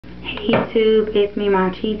YouTube, it's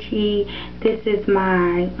ItsMeMonchhichi. This is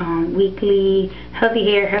my weekly healthy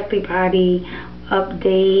hair, healthy body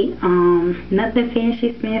update. Nothing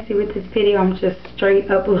fancy with this video. I'm just straight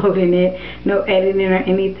uploading it, no editing or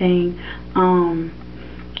anything.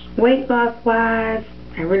 Weight loss wise,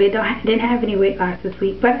 I really didn't have any weight loss this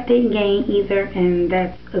week, but I didn't gain either, and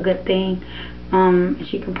that's a good thing.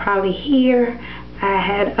 As you can probably hear, I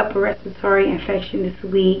had upper respiratory infection this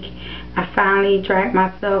week. I finally dragged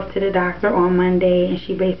myself to the doctor on Monday, and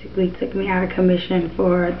she basically took me out of commission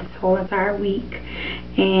for this whole entire week.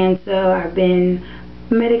 And so I've been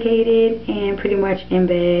medicated and pretty much in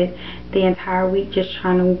bed the entire week, just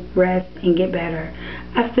trying to rest and get better.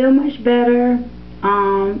 I feel much better,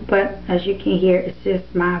 but as you can hear, it's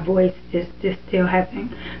just my voice just still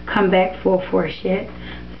hasn't come back full force yet.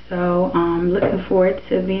 So looking forward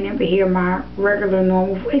to being able to hear my regular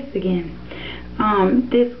normal voice again.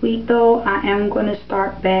 This week though, I am going to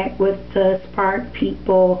start back with the Spark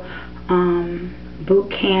People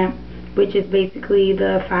boot camp, which is basically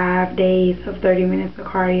the 5 days of 30 minutes of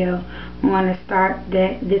cardio. I'm going to start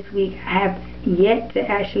that this week. I have yet to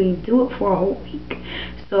actually do it for a whole week.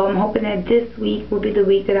 So I'm hoping that this week will be the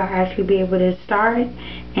week that I'll actually be able to start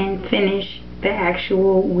and finish the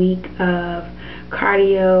actual week of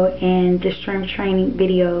cardio and the strength training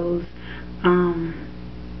videos.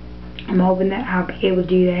 I'm hoping that I'll be able to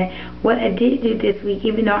do that. What I did do this week,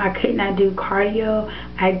 even though I could not do cardio,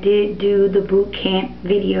 I did do the boot camp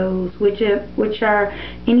videos, which are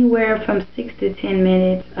anywhere from 6 to 10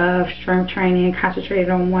 minutes of strength training concentrated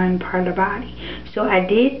on one part of the body. So I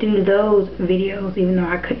did do those videos, even though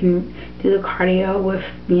I couldn't do the cardio with,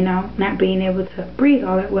 not being able to breathe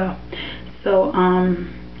all that well. So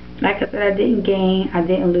like I said, I didn't gain, I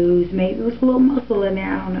didn't lose. Maybe it was a little muscle in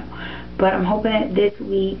there, I don't know. But I'm hoping that this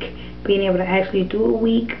week, being able to actually do a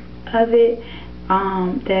week of it,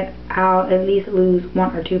 that I'll at least lose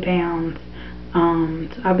 1 or 2 pounds.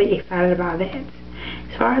 So I'll be excited about that.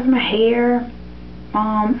 As far as my hair,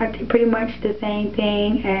 I did pretty much the same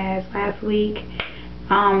thing as last week.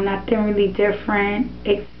 Nothing really different,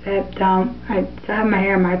 except I dyed my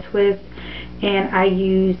hair in my twist, and I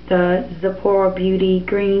used the Sephora Beauty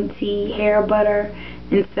green tea hair butter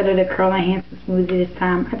instead of the Curl Enhancer Smoothie this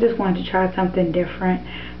time. I just wanted to try something different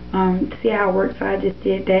to see how it works. So I just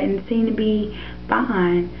did that, and it seemed to be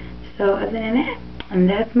fine. So other than that, and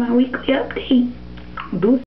that's my weekly update. Boost.